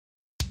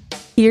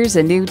Here's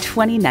a new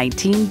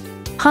 2019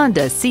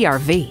 Honda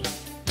CR-V.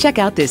 Check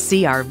out this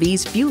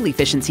CR-V's fuel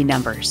efficiency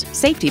numbers,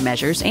 safety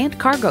measures, and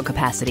cargo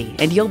capacity,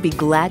 and you'll be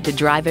glad to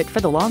drive it for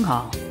the long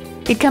haul.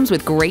 It comes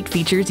with great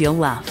features you'll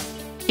love.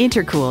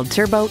 Intercooled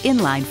turbo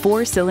inline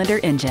 4-cylinder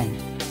engine,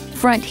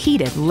 front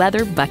heated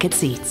leather bucket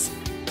seats,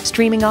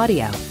 streaming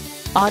audio,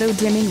 auto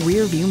dimming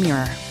rear view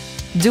mirror,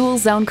 dual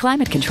zone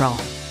climate control,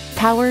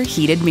 power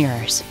heated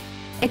mirrors,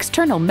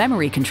 external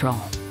memory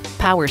control,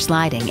 power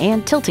sliding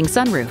and tilting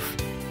sunroof,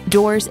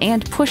 doors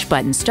and push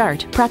button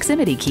start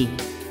proximity key,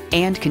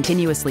 and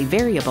continuously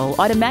variable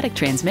automatic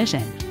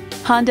transmission.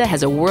 Honda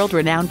has a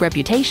world-renowned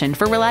reputation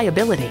for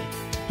reliability.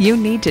 You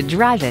need to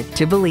drive it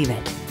to believe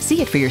it.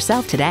 See it for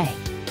yourself today.